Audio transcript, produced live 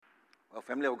Well,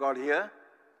 family of God here,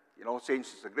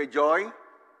 saints, it's a great joy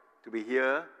to be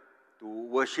here to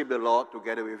worship the Lord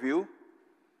together with you.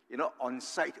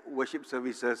 On-site worship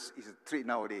services is a treat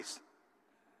nowadays.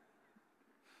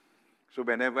 So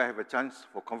whenever I have a chance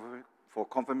for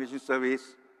confirmation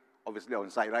service, obviously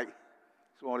on-site, right?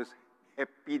 So all these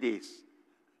happy days.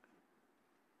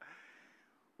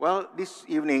 Well, this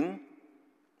evening,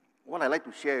 what I'd like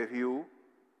to share with you,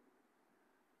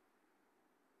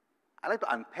 I'd like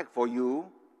to unpack for you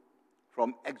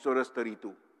from Exodus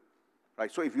 32.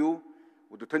 Right, so if you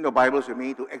were to turn your Bibles with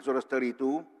me to Exodus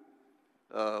 32,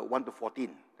 1 to 14,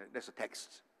 that's the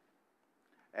text.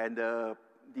 And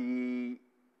the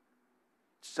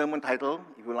sermon title,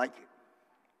 if you like,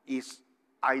 is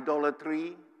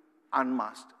Idolatry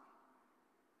Unmasked.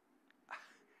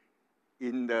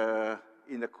 In the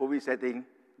COVID setting,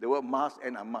 the word mask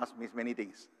and unmasked means many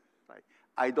things. Right?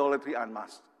 Idolatry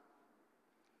unmasked.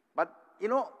 But,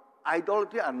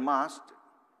 idolatry unmasked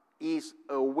is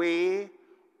a way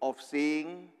of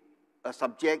saying a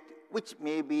subject which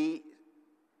may be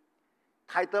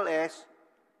titled as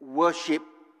worship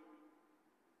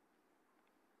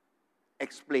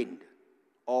explained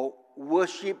or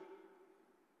worship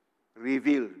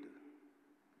revealed.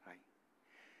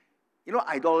 Right?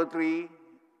 Idolatry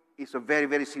is a very,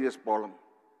 very serious problem.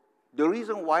 The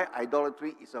reason why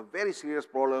idolatry is a very serious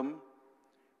problem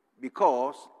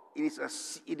because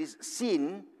it is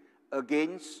sin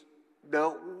against the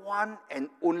one and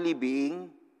only being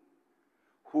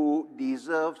who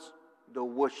deserves the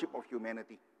worship of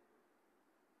humanity.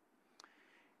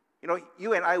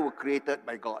 You and I were created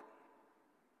by God.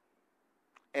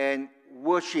 And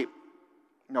worship,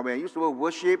 now when I use the word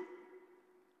worship,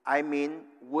 I mean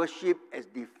worship as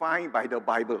defined by the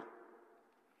Bible.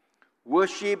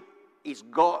 Worship is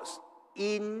God's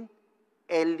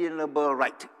inalienable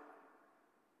right.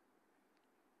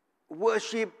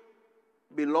 Worship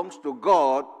belongs to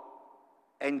God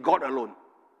and God alone.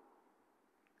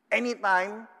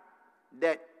 Anytime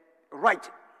that right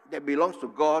that belongs to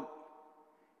God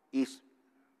is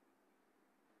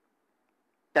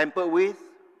tampered with,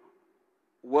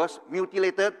 was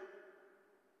mutilated,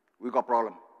 we got a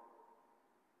problem.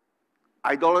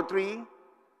 Idolatry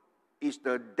is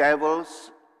the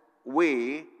devil's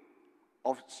way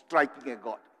of striking at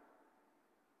God.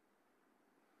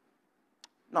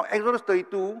 Now, Exodus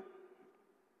 32,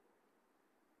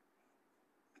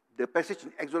 the passage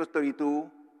in Exodus 32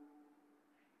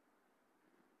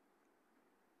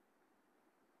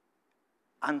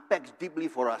 unpacks deeply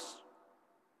for us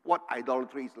what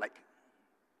idolatry is like.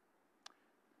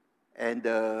 And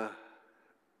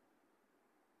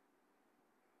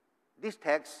this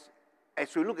text,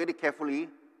 as we look at it carefully,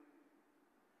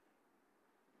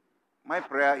 my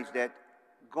prayer is that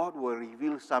God will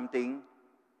reveal something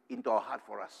into our heart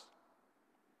for us.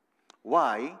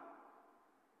 Why?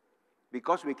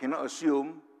 Because we cannot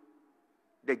assume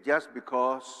that just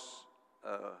because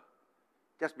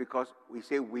we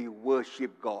say we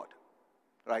worship God,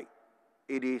 right?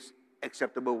 It is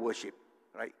acceptable worship,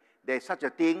 right? There is such a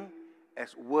thing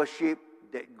as worship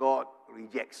that God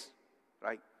rejects,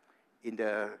 right? In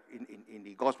the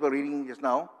gospel reading just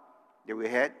now that we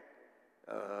had,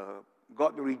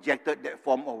 God rejected that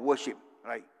form of worship,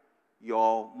 right?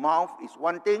 Your mouth is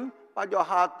one thing, but your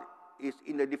heart is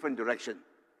in a different direction,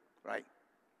 right?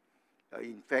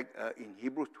 In fact, in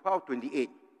Hebrews 12:28,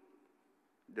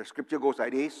 the scripture goes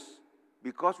like this: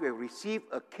 because we have received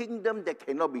a kingdom that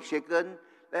cannot be shaken,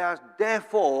 let us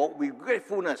therefore, with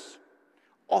gratefulness,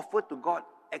 offer to God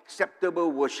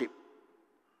acceptable worship.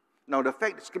 Now, the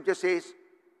fact the scripture says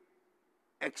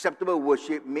acceptable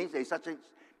worship means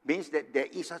that there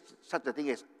is such a thing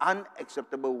as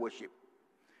unacceptable worship.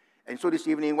 And so this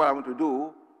evening, what I want to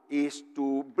do is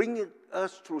to bring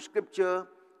us through scripture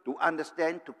to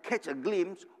understand, to catch a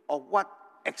glimpse of what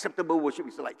acceptable worship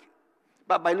is like.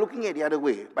 But by looking at the other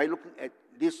way, by looking at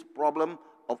this problem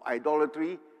of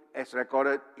idolatry as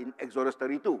recorded in Exodus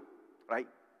 32, right?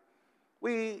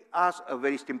 We ask a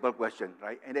very simple question,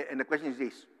 right? And the question is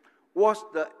this: was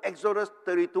the Exodus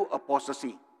 32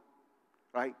 apostasy,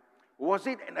 right? Was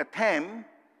it an attempt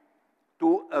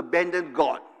to abandon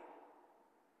God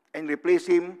and replace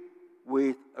him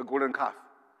with a golden calf,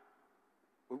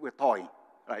 with a toy,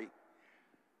 right?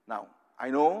 Now, I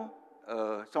know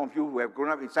some of you who have grown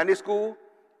up in Sunday school,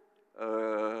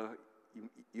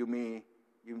 you may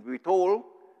be told,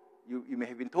 you may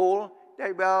have been told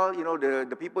that, well,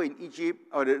 the people in Egypt,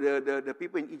 or the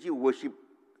people in Egypt worship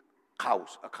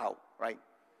a cow, right?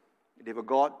 They have a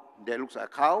god that looks like a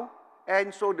cow,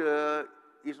 and so the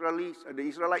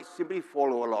Israelites simply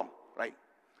follow along, right?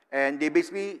 And they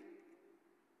basically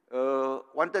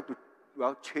wanted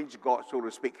change God, so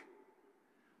to speak.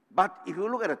 But if you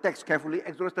look at the text carefully,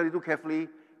 Exodus 32 carefully,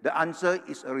 the answer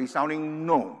is a resounding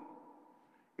no.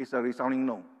 It's a resounding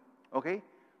no. Okay?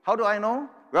 How do I know?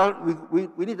 Well,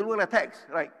 we need to look at the text,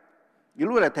 right?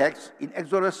 You look at the text in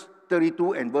Exodus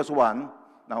 32 and verse 1.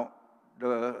 Now,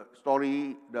 the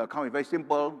story, the account is very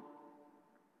simple.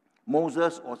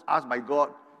 Moses was asked by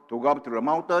God to go up to the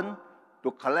mountain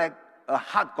to collect a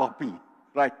hard copy,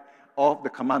 right, of the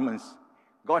commandments.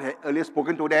 God had earlier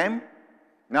spoken to them.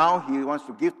 Now he wants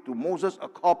to give to Moses a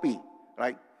copy,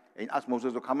 right? And asked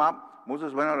Moses to come up.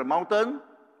 Moses went on the mountain,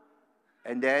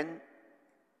 and then,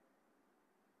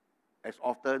 as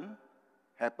often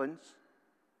happens,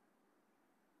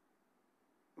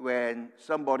 when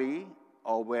somebody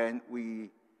or when we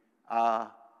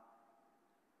are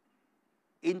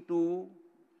into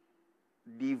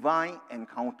divine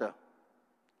encounter,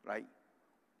 right,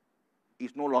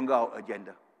 it's no longer our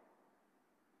agenda.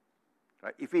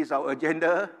 Right? If it's our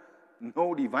agenda,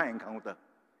 no divine encounter.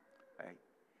 Right?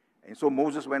 And so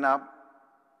Moses went up,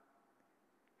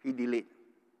 he delayed.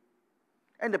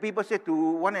 And the people said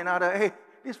to one another, hey,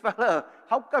 this fella,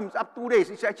 how come it's up 2 days?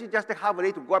 It's actually just half a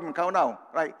day to go up and count down,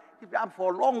 right? He's been up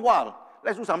for a long while.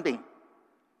 Let's do something.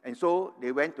 And so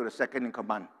they went to the second in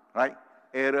command, right?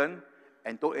 Aaron,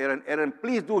 and told Aaron, Aaron,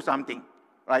 please do something,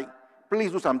 right?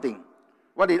 Please do something.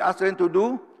 What did ask Aaron to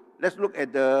do? Let's look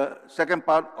at the second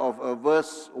part of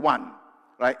verse 1,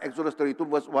 right? Exodus 32,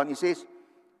 verse 1, it says,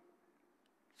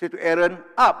 say to Aaron,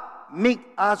 up, make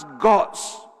us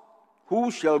gods, who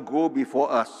shall go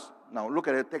before us. Now, look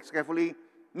at the text carefully.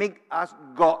 Make us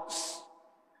gods,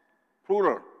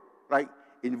 plural, right?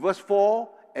 In verse 4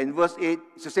 and verse 8,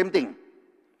 it's the same thing,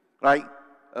 right?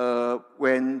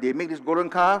 When they make this golden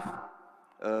calf,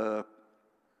 Aaron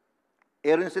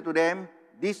said to them,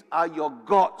 these are your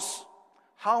gods.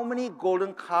 How many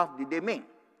golden calves did they make?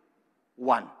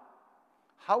 1.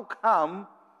 How come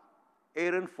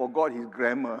Aaron forgot his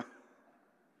grammar?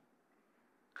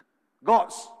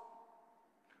 Gods.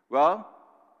 Well,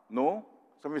 no.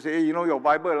 Somebody say, hey, you know your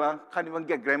Bible can't even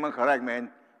get grammar correct, man.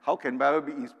 How can Bible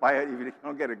be inspired if you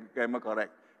cannot get the grammar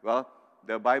correct? Well,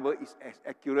 the Bible is as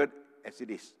accurate as it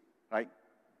is, right?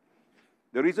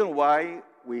 The reason why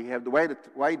we have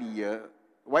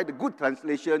why the good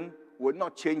translation would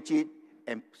not change it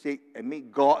and say and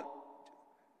make God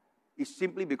is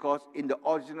simply because in the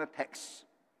original text,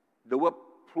 the word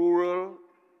plural,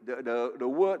 the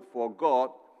word for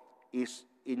God is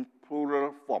in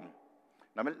plural form.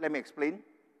 Now let me explain.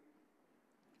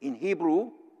 In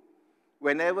Hebrew,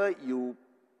 whenever you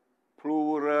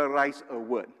pluralize a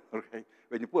word, okay,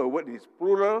 when you put a word in its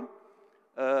plural,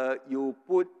 you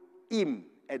put im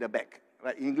at the back.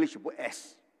 Right? In English, you put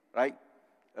s, right?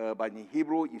 But in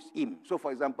Hebrew, it's im. So,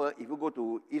 for example, if you go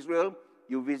to Israel,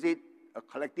 you visit a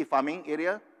collective farming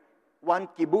area, one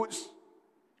kibbutz,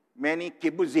 many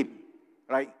kibbutzim,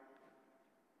 right?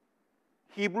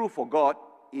 Hebrew for God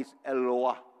is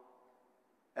Eloah.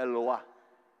 Eloah.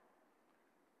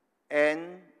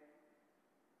 And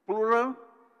plural,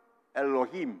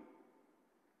 Elohim.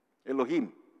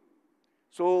 Elohim.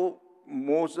 So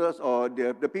Moses or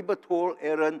the people told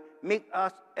Aaron, make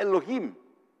us Elohim,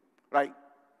 right?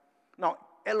 Now,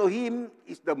 Elohim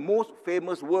is the most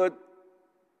famous word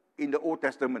in the Old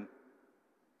Testament.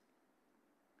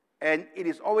 And it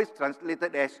is always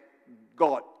translated as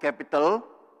God, capital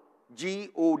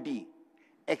G-O-D,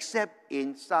 except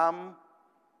in some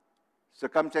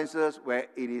circumstances where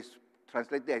it is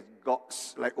translated as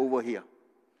gods, like over here.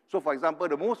 So, for example,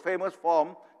 the most famous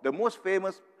form, the most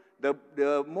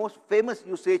famous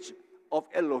usage of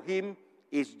Elohim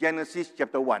is Genesis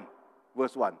chapter 1,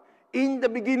 verse 1. In the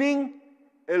beginning,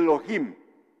 Elohim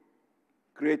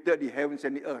created the heavens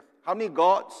and the earth. How many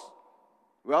gods?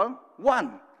 Well,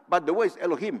 1. But the word is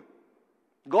Elohim.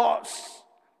 Gods.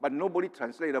 But nobody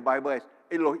translated the Bible as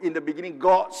Elohim. In the beginning,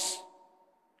 gods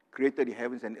created the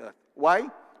heavens and the earth. Why?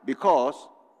 Because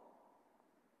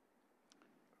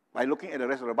by looking at the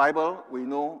rest of the Bible, we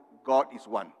know God is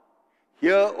one.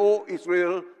 Hear, O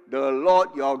Israel, the Lord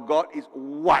your God is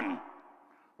one.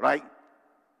 Right?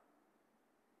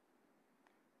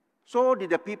 So did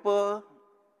the people,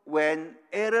 when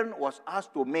Aaron was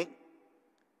asked to make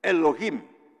Elohim,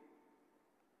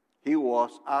 he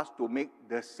was asked to make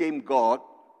the same God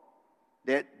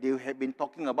that they have been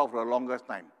talking about for the longest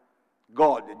time.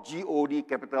 God, G-O-D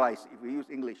capitalized, if we use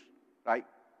English, right?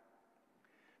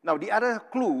 Now, the other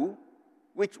clue,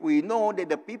 which we know that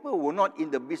the people were not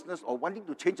in the business of wanting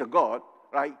to change a God,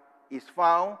 right, is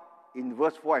found in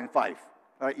verse 4 and 5.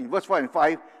 Right? In verse 4 and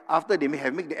 5, after they may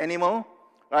have made the animal,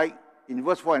 right, in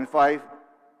verse 4 and 5,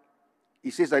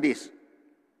 it says like this.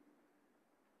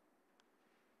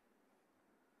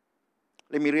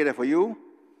 Let me read it for you.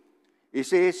 It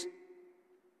says,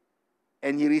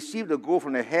 and he received the gold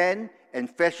from the hand and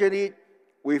fashioned it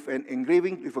with a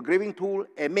graving tool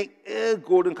and make a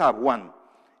golden calf, one.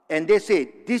 And they said,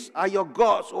 these are your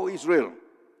gods, O Israel,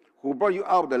 who brought you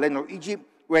out of the land of Egypt.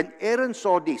 When Aaron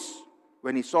saw this,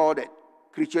 when he saw that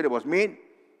creature that was made,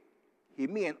 he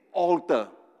made an altar,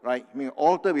 right? He made an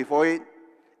altar before it.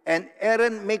 And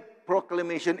Aaron made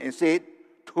proclamation and said,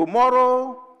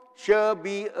 tomorrow shall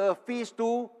be a feast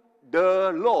to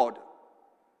the Lord.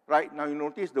 Right? Now you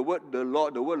notice the word the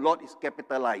word Lord is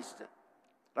capitalized.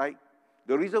 Right?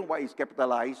 The reason why it's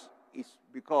capitalized is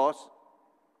because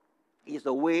it's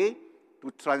a way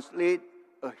to translate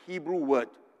a Hebrew word.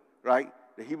 Right?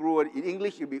 The Hebrew word in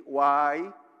English will be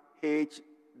YHWH.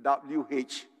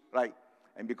 Right?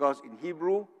 And because in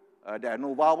Hebrew there are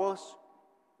no vowels,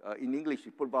 in English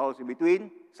we put vowels in between.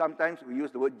 Sometimes we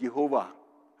use the word Jehovah.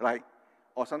 Right?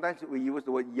 Or sometimes we use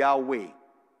the word Yahweh.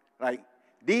 Right?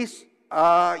 These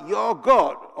are your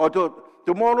God, or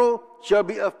tomorrow shall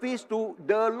be a feast to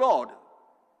the Lord.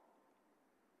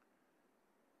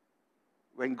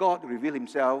 When God revealed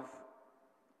himself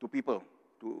to people,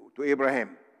 to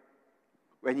Abraham,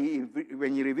 when he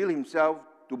revealed himself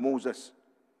to Moses,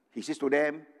 he says to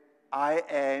them, I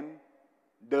am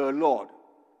the Lord.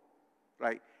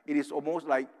 Right? It is almost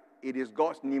like it is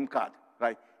God's name card.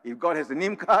 Right? If God has a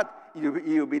name card, it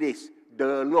will be this,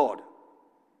 the Lord.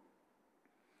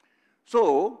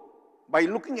 So, by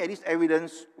looking at this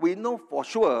evidence, we know for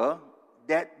sure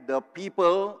that the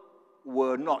people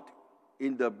were not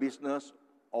in the business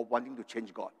of wanting to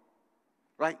change God.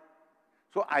 Right?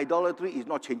 So, idolatry is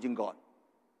not changing God.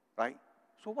 Right?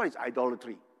 So, what is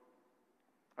idolatry?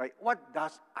 Right? What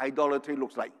does idolatry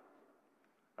look like?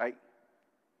 Right?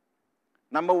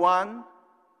 Number one,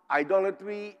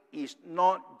 idolatry is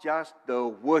not just the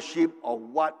worship of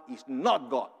what is not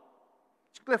God.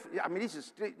 I mean, this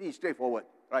is straightforward,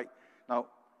 right? Now,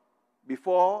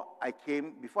 before I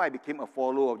became a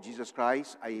follower of Jesus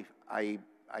Christ, I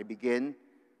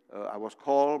was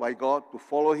called by God to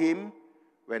follow him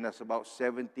when I was about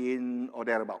 17 or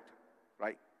thereabout,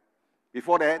 right?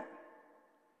 Before that,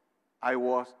 I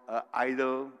was an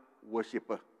idol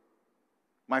worshiper.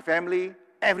 My family,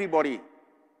 everybody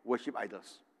worship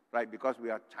idols, right? Because we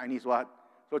are Chinese, what?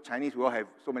 So Chinese, we all have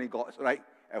so many gods, right?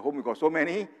 At home, we got so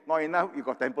many, not enough, we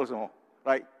got temples and all,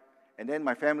 right? And then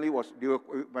my family was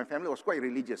quite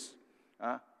religious.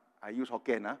 I use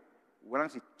Hokkien. When I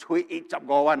say chui e chap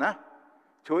go one,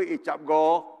 chui e chap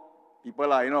go,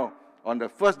 people are, on the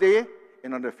first day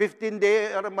and on the 15th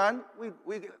day of the month, we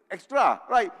extra,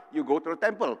 right? You go to the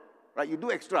temple, right? You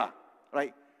do extra,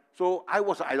 right? So I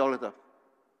was an idolater,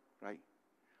 right?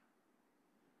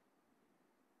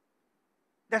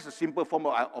 That's a simple form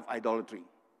of idolatry.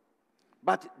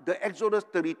 But the Exodus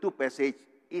 32 passage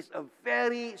is a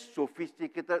very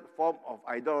sophisticated form of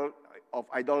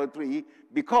idolatry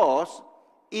because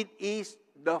it is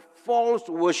the false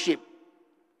worship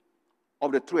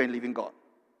of the true and living God.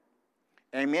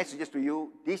 And may I suggest to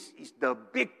you, this is the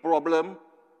big problem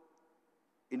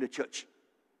in the church.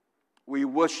 We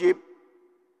worship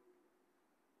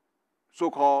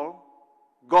so-called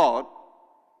God,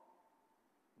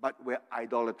 but we're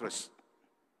idolatrous,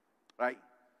 right?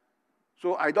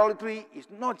 So idolatry is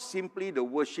not simply the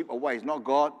worship of what is not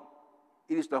God.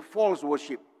 It is the false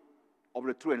worship of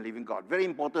the true and living God. Very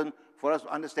important for us to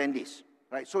understand this,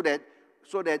 right? So that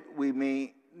we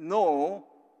may know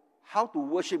how to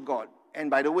worship God. And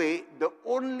by the way, the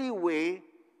only way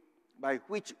by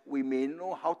which we may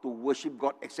know how to worship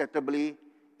God acceptably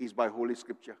is by Holy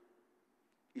Scripture.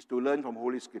 Is to learn from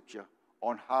Holy Scripture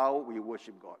on how we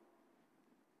worship God.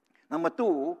 Number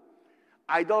two,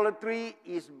 idolatry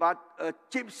is but a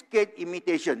cheap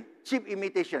imitation,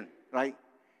 right?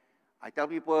 I tell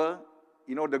people,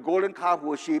 the golden calf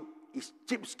worship is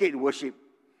cheapskate worship.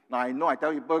 Now I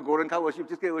tell people golden calf worship,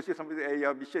 cheapskate worship. Some people say,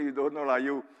 hey, be sure you don't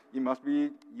know, you must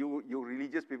be, you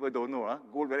religious people don't know,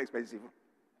 gold very expensive.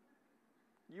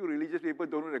 You religious people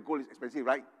don't know that gold is expensive,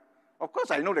 right? Of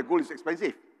course I know that gold is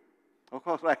expensive. Of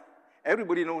course, right?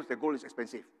 Everybody knows that gold is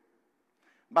expensive.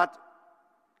 But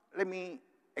let me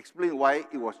explain why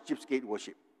it was cheapskate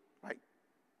worship, right?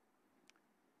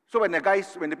 So when the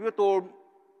people told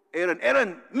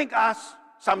Aaron, make us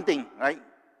something, right?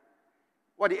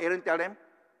 What did Aaron tell them?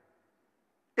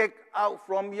 Take out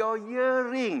from your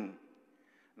earring.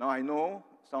 Now I know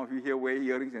some of you here wear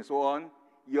earrings and so on.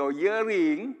 Your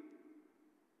earring,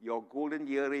 your golden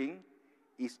earring,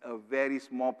 is a very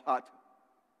small part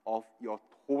of your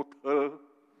total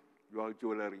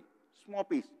jewelry. Small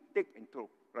piece, take and throw,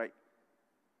 right?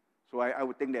 So I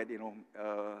would think that,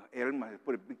 Aaron might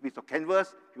put a big piece of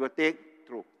canvas, he will take,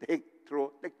 throw, take,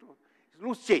 throw, take, throw. It's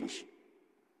loose change.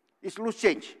 It's loose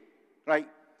change, right?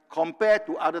 Compared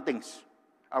to other things.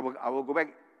 I will go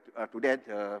back to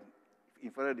that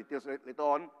in further details later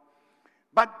on.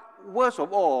 But worst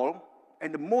of all,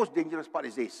 and the most dangerous part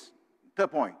is this,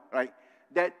 third point, right?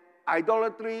 That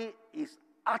idolatry is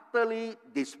utterly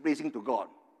displeasing to God.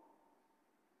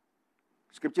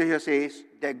 Scripture here says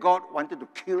that God wanted to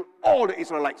kill all the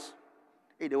Israelites.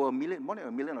 Hey, there were more than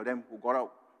a million of them who got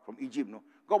out from Egypt. No?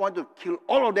 God wanted to kill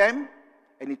all of them,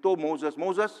 and he told Moses,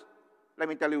 Moses, let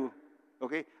me tell you,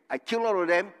 okay, I killed all of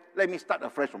them, let me start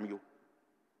afresh from you.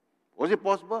 Was it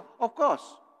possible? Of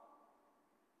course.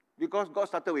 Because God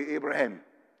started with Abraham.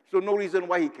 So no reason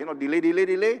why he cannot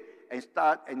delay,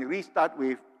 and restart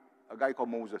with a guy called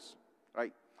Moses,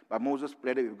 right? But Moses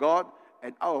pleaded with God,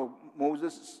 and out of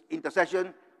Moses'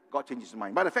 intercession, God changed his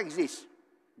mind. But the fact is this,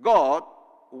 God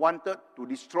wanted to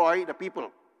destroy the people.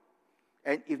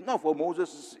 And if not for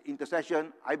Moses'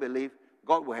 intercession, I believe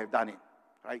God would have done it,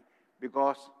 right?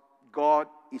 Because God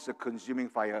is a consuming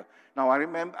fire. Now, I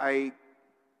remember,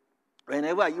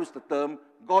 whenever I use the term,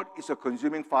 God is a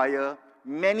consuming fire,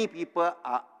 many people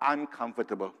are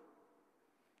uncomfortable.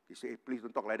 They say, hey, please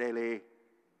don't talk like that, leh.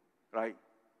 Right?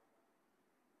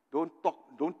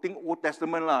 Don't think Old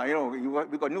Testament lah. You know,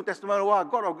 we got New Testament,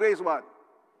 what? God of grace, what?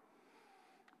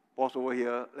 Pause over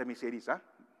here. Let me say this, huh?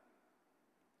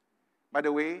 By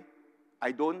the way,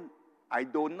 I do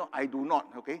not,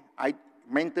 okay?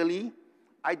 Mentally,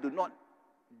 I do not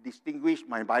distinguish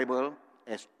my Bible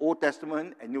as Old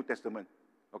Testament and New Testament.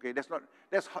 Okay, that's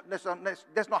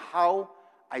not how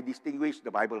I distinguish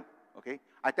the Bible. Okay,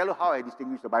 I tell you how I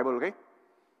distinguish the Bible. Okay,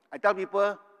 I tell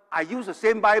people I use the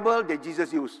same Bible that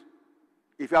Jesus used.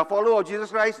 If you are a follower of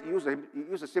Jesus Christ, you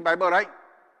use the same Bible, right?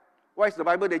 What is the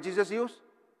Bible that Jesus used?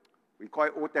 We call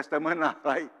it Old Testament,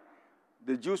 right?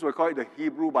 The Jews will call it the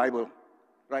Hebrew Bible,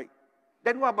 right?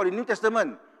 Then what about the New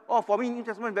Testament? Oh, for me, New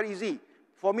Testament is very easy.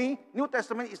 For me, New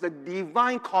Testament is the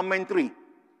divine commentary.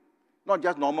 Not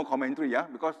just normal commentary, yeah?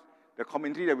 Because the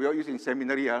commentary that we all use in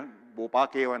seminary,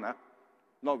 Bopake one,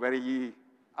 not very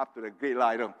up to the grade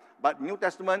line. But New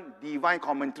Testament, divine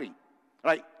commentary,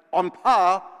 right? On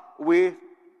par with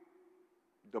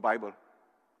the Bible,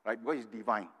 right? Because it's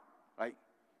divine, right?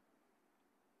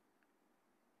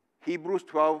 Hebrews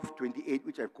 12:28,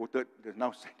 which I've quoted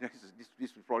now,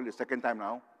 this is probably the second time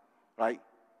now, right?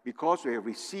 Because we have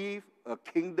received a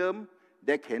kingdom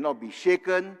that cannot be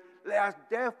shaken, let us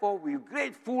therefore with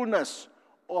gratefulness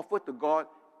offer to God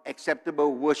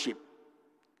acceptable worship.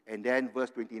 And then verse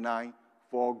 29,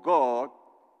 for God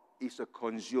is a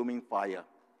consuming fire.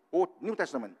 Old, New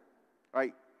Testament,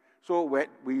 right? So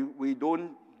we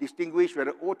don't distinguish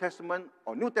whether Old Testament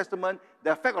or New Testament.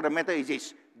 The fact of the matter is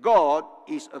this, God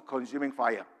is a consuming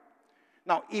fire.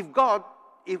 Now,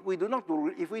 if we do not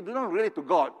relate to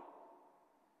God,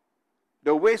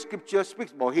 the way Scripture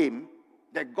speaks about Him,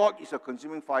 that God is a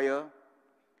consuming fire,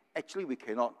 actually we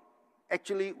cannot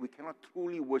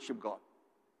truly worship God.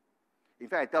 In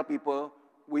fact, I tell people,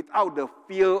 without the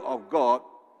fear of God,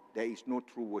 there is no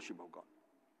true worship of God.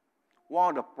 One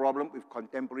of the problems with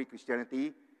contemporary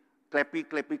Christianity, clappy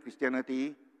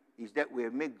Christianity, is that we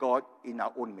have made God in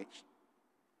our own image.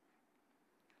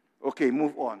 Okay,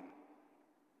 move on.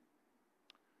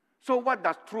 So what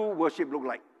does true worship look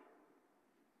like?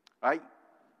 Right?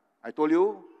 I told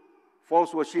you,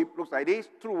 false worship looks like this.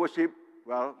 True worship,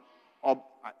 well,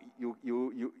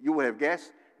 you will have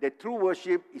guessed that true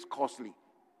worship is costly.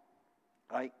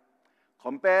 Right?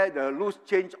 Compare the loose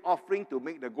change offering to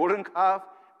make the golden calf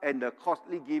and the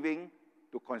costly giving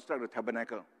to construct the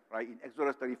tabernacle. Right? In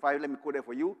Exodus 35, let me quote that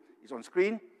for you. It's on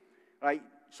screen. Right?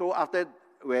 So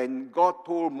when God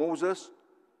told Moses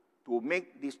to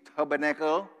make this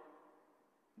tabernacle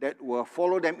that will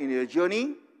follow them in their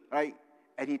journey, right?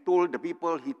 And he told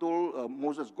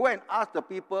Moses, go and ask the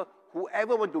people,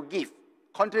 whoever want to give,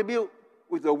 contribute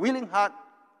with a willing heart,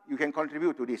 you can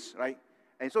contribute to this, right?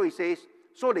 And so he says,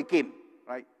 so they came,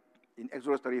 right? In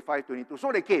Exodus 35:22,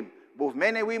 so they came, both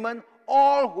men and women,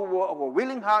 all who were of a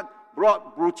willing heart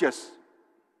brought brooches.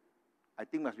 I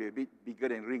think must be a bit bigger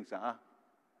than rings, huh?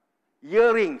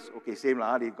 Earrings, okay, same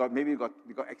lah. They got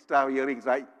extra earrings,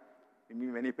 right?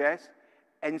 Maybe many pairs,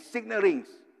 and signal rings,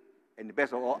 and the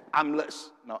best of all,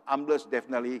 armlets. Now, armlets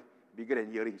definitely bigger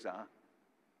than earrings, huh?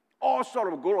 All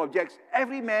sort of gold objects.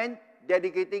 Every man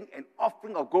dedicating an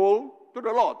offering of gold to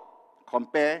the Lord.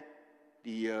 Compare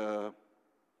the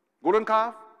golden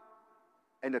calf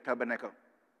and the tabernacle.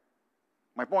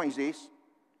 My point is this: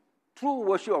 true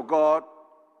worship of God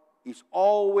is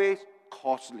always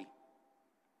costly.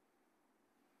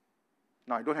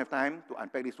 Now, I don't have time to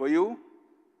unpack this for you,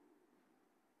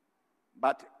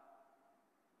 But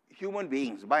human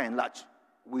beings, by and large,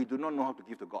 we do not know how to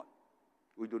give to God.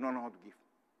 We do not know how to give.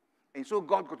 And so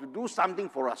God got to do something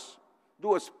for us,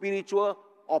 do a spiritual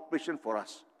operation for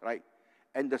us, right?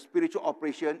 And the spiritual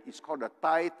operation is called the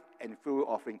tithe and free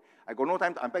offering. I got no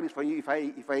time to unpack this for you. If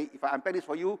I unpack this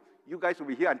for you, you guys will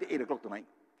be here until 8 o'clock tonight,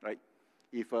 right?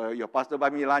 If your pastor buy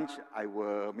me lunch, I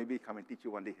will maybe come and teach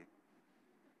you one day,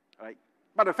 right?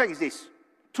 But the fact is this: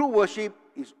 true worship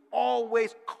is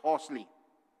always costly,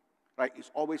 right?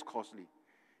 It's always costly.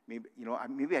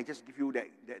 Maybe I just give you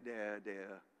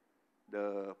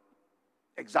the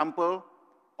example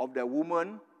of the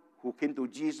woman who came to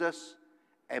Jesus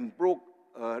and broke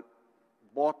a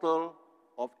bottle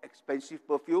of expensive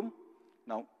perfume.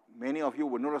 Now, many of you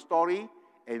will know the story.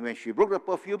 And when she broke the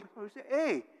perfume, she said,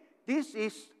 "Hey, this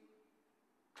is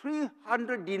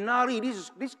 300 denarii.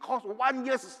 This costs 1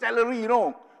 year's salary,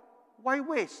 Why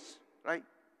waste, right?"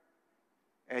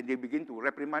 And they begin to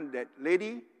reprimand that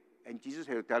lady. And Jesus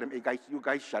had to tell them, "Hey, guys, you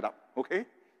guys shut up, okay?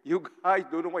 You guys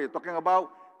don't know what you're talking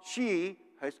about. She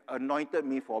has anointed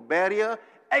me for barrier.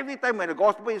 Every time when the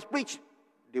gospel is preached,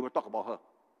 they will talk about her,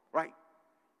 right?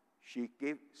 She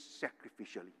gave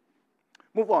sacrificially."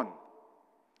 Move on.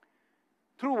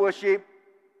 True worship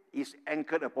is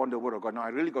anchored upon the Word of God. Now, I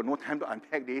really got no time to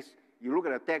unpack this. You look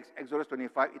at the text, Exodus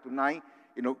 25, 8-9.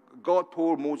 God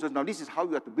told Moses, now this is how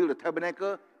you have to build a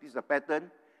tabernacle. This is a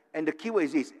pattern. And the key word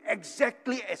is this: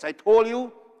 exactly as I told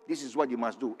you, this is what you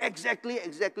must do. Exactly.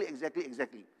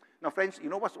 Now, friends, you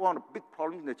know what's one of the big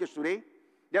problems in the church today?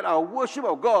 That our worship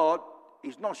of God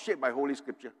is not shaped by Holy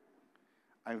Scripture.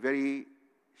 I'm very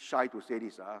shy to say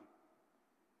this.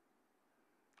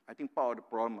 I think part of the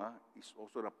problem is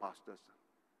also the pastors.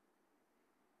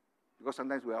 Because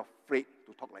sometimes we are afraid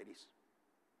to talk like this.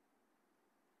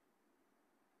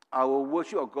 Our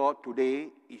worship of God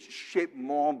today is shaped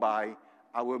more by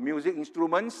our music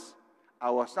instruments,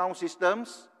 our sound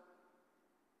systems,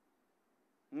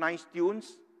 nice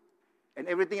tunes, and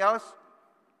everything else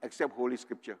except Holy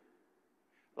Scripture.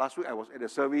 Last week I was at a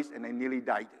service and I nearly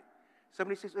died.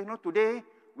 Somebody says, today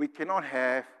we cannot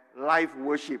have live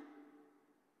worship.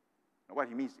 Now, what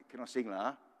he means, cannot sing.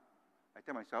 I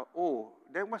tell myself,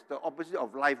 then what's the opposite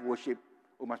of live worship?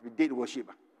 It must be dead worship.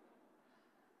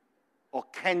 Or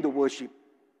canned worship.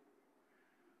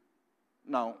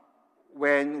 Now,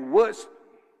 when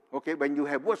you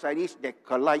have words like this that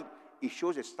collide, it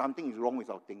shows that something is wrong with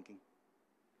our thinking.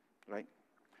 Right?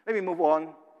 Let me move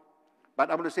on. But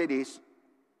I'm going to say this: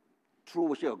 true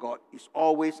worship of God is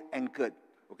always anchored.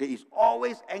 Okay, it's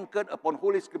always anchored upon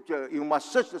Holy Scripture. You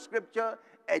must search the Scripture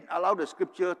and allow the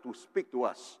Scripture to speak to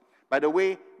us. By the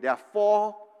way, there are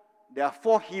four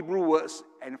Hebrew words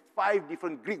and 5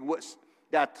 different Greek words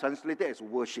that are translated as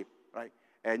worship, right?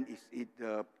 And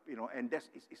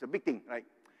it's a big thing, right?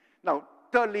 Now,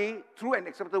 thirdly, true and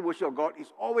acceptable worship of God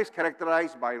is always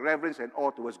characterized by reverence and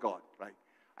awe towards God, right?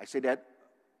 I say that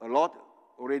a lot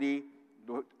already.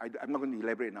 I'm not going to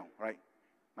elaborate now, right?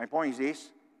 My point is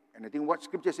this, and I think what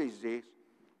Scripture says is this: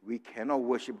 we cannot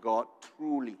worship God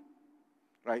truly,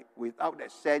 right, without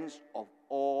that sense of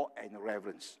awe and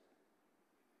reverence.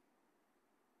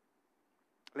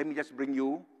 Let me just bring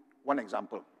you one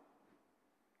example.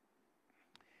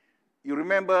 You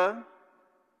remember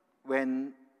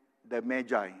when the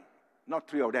Magi, not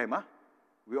 3 of them,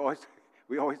 we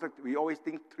always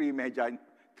think 3 Magi,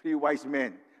 3 wise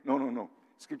men. No.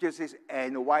 Scripture says,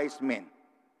 and wise men,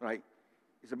 right?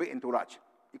 It's a big entourage.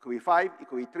 It could be 5, it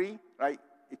could be 3, right?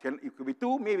 It could be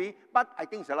 2, maybe, but I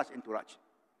think it's a large entourage.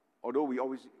 Although we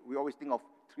always think of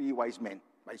 3 wise men,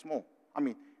 but it's more. I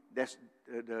mean, the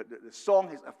song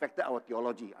has affected our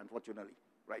theology, unfortunately,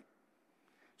 right?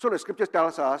 So the Scriptures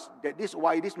tells us that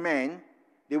these men,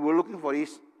 they were looking for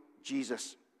this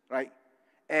Jesus, right?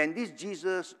 And this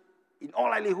Jesus, in all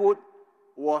likelihood,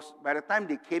 was, by the time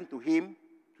they came to him,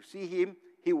 to see him,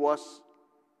 he was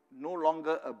no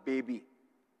longer a baby,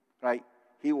 right?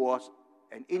 He was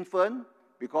an infant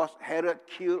because Herod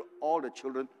killed all the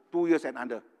children 2 years and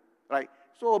under, right?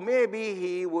 So maybe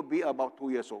he would be about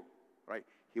 2 years old, right?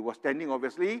 He was standing,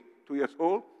 obviously, 2 years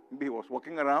old. Maybe he was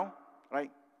walking around,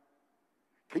 right?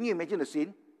 Can you imagine the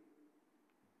scene?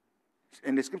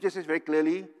 And the Scripture says very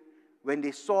clearly, when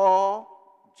they saw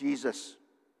Jesus,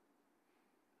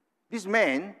 these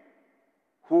men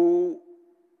who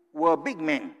were big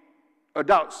men,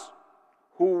 adults,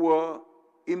 who were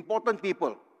important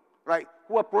people, right,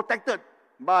 who were protected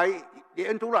by the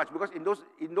entourage, because in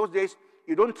those days,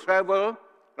 you don't travel,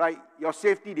 right, your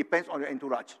safety depends on your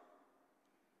entourage.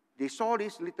 They saw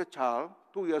this little child,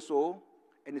 2 years old,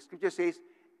 and the Scripture says,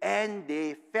 and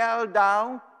they fell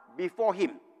down before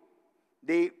him.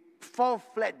 They fall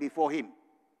flat before him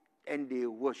and they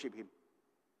worship him.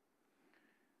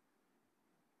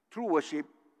 True worship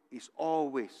is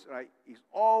always, right, is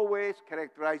always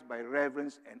characterized by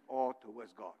reverence and awe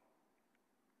towards God.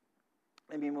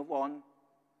 Let me move on,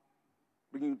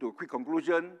 bringing to a quick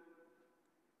conclusion.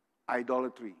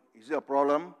 Idolatry. Is it a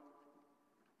problem?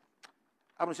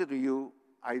 I'm going to say to you,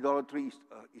 idolatry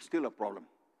is still a problem.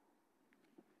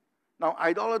 Now,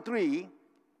 idolatry,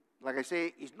 like I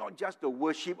say, is not just the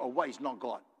worship of what is not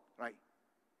God, right?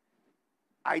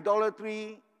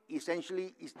 Idolatry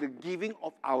essentially is the giving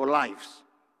of our lives,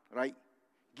 right?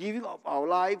 Giving of our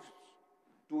lives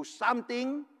to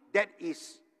something that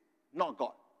is not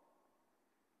God.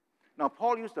 Now,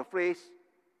 Paul used the phrase,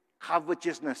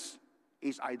 covetousness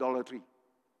is idolatry,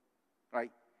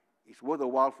 right? It's worth a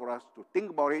while for us to think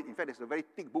about it. In fact, there's a very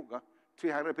thick book,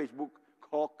 300-page book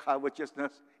called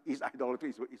Covetousness is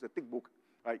Idolatry. It's a thick book,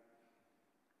 right?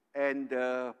 And,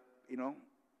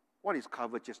 what is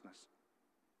covetousness?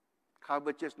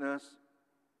 Covetousness,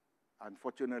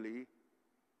 unfortunately,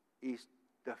 is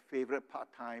the favorite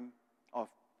pastime of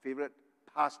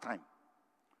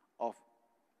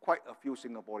quite a few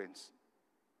Singaporeans.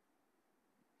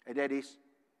 And that is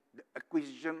the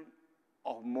acquisition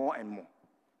of more and more.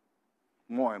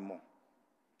 More and more,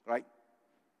 right?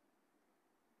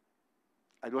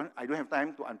 I don't have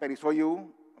time to unpack this for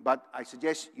you, but I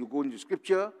suggest you go into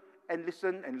Scripture and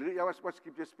listen and read what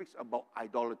Scripture speaks about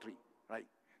idolatry, right?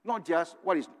 Not just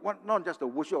not just the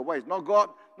worship of what is not God,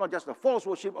 not just the false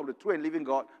worship of the true and living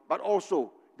God, but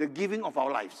also the giving of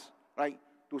our lives, right,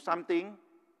 to something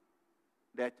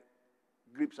that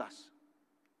grips us.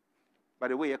 By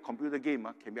the way, a computer game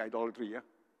can be idolatry,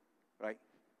 right?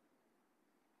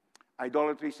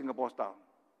 Idolatry Singapore style.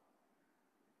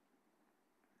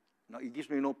 Now, it gives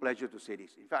me no pleasure to say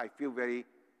this. In fact, I feel very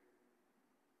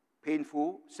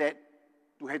painful, sad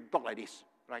to have to talk like this,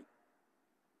 right?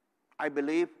 I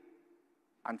believe,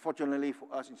 unfortunately for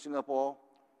us in Singapore,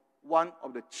 one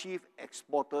of the chief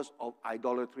exporters of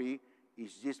idolatry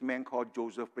is this man called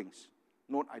Joseph Prince.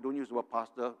 Note, I don't use the word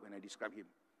pastor when I describe him,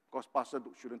 because pastor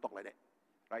shouldn't talk like that,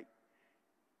 right?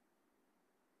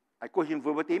 I quote him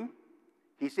verbatim.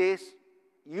 He says,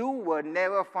 "You will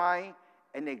never find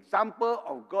an example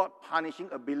of God punishing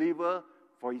a believer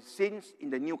for his sins in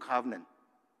the new covenant."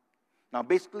 Now,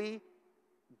 basically,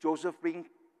 Joseph Prince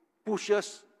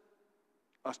pushes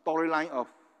a storyline of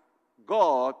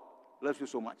God loves you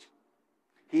so much.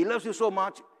 He loves you so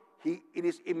much, it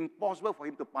is impossible for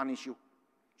him to punish you.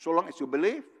 So long as you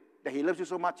believe that he loves you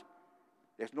so much,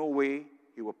 there's no way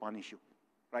he will punish you,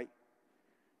 right?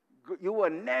 You will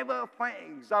never find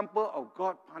an example of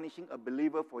God punishing a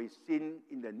believer for his sin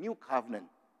in the new covenant.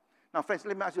 Now, friends,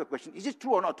 let me ask you a question. Is this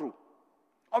true or not true?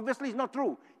 Obviously, it's not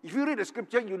true. If you read the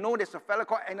Scripture, you know there's a fellow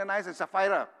called Ananias and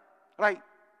Sapphira, right?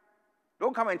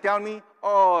 Don't come and tell me,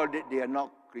 oh, they are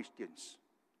not Christians.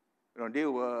 They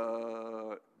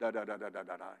were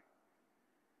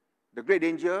The great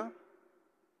danger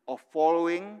of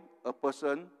following a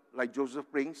person like Joseph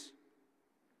Prince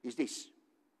is this.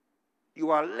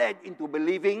 You are led into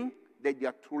believing that you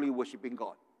are truly worshiping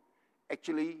God.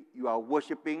 Actually, you are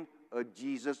worshiping a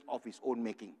Jesus of his own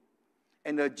making.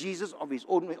 And the Jesus of his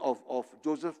own, of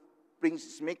Joseph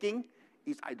Prince's making,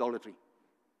 is idolatry.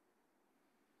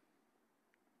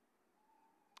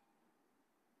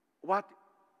 What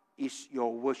is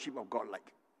your worship of God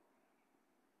like?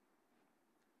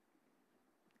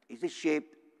 Is it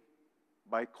shaped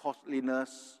by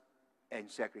costliness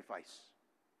and sacrifice?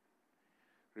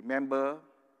 Remember,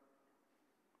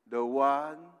 the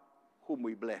one whom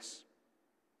we bless,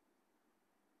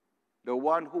 the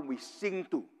one whom we sing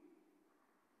to,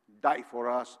 died for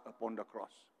us upon the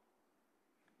cross.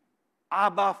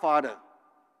 Abba, Father,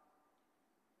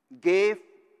 gave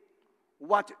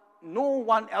what no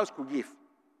one else could give,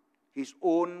 his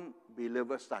own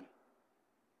beloved Son.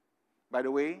 By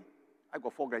the way, I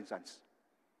got 4 grandsons.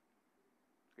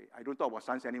 Okay, I don't talk about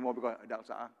sons anymore because adults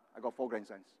are. I got 4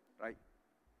 grandsons, right?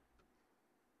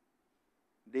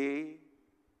 They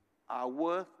are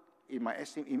worth, in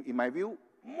my view,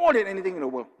 more than anything in the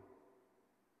world,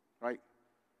 right?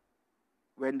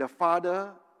 When the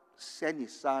Father sent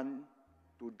his Son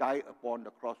to die upon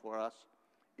the cross for us,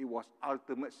 it was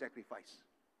ultimate sacrifice.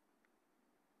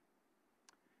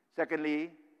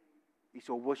 Secondly, is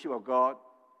your worship of God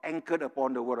anchored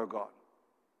upon the Word of God.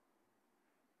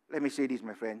 Let me say this,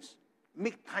 my friends.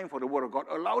 Make time for the Word of God.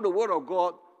 Allow the Word of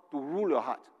God to rule your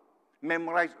heart.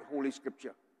 Memorize Holy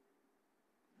Scripture.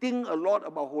 Think a lot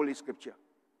about Holy Scripture.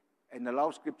 And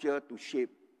allow Scripture to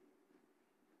shape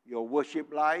your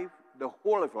worship life, the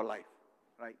whole of your life,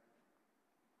 right?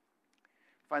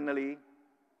 Finally,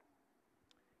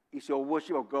 is your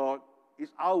worship of God,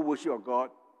 is our worship of God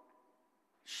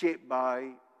shaped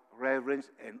by reverence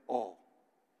and awe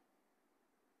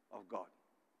of God?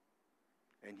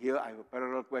 And here I have a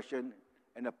parallel question,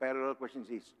 and the parallel question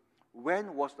is,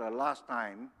 when was the last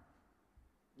time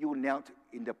you knelt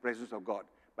in the presence of God?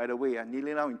 By the way,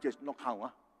 kneeling down in church, not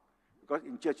count. Because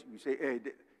in church, you say, hey,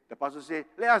 the pastor say,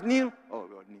 let us kneel. Oh,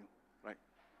 we'll kneel, right?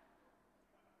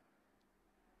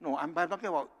 No, I'm talking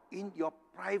about in your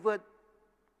private,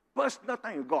 personal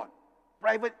time with God.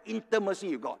 Private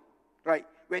intimacy with God, right?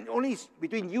 When only it's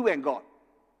between you and God,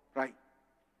 right?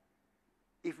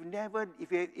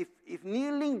 If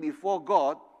kneeling before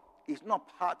God is not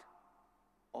part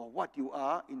of what you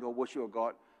are in the worship of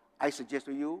God, I suggest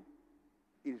to you,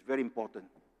 it is very important,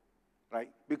 right?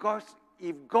 Because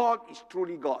if God is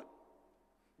truly God,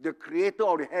 the creator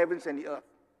of the heavens and the earth,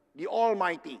 the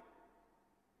Almighty,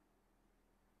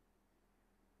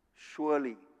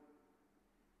 surely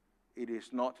it is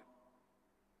not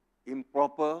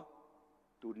improper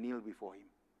to kneel before Him.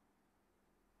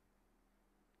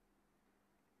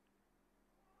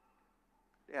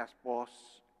 Let us pause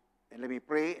and let me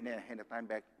pray, and then I hand the time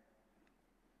back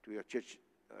to your church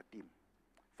team.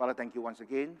 Father, thank you once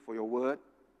again for your word.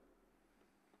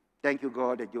 Thank you,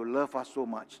 God, that you love us so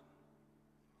much,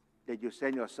 that you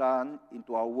send your Son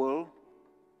into our world,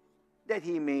 that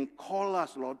He may call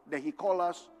us, Lord, that He call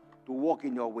us to walk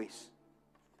in your ways.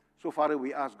 So, Father,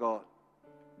 we ask, God,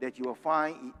 that you will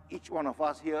find in each one of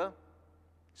us here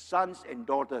sons and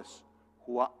daughters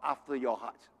who are after your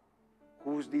heart,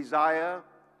 whose desire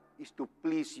is to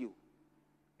please you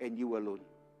and you alone.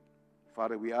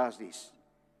 Father, we ask this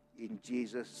in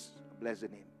Jesus'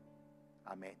 blessed name.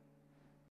 Amen.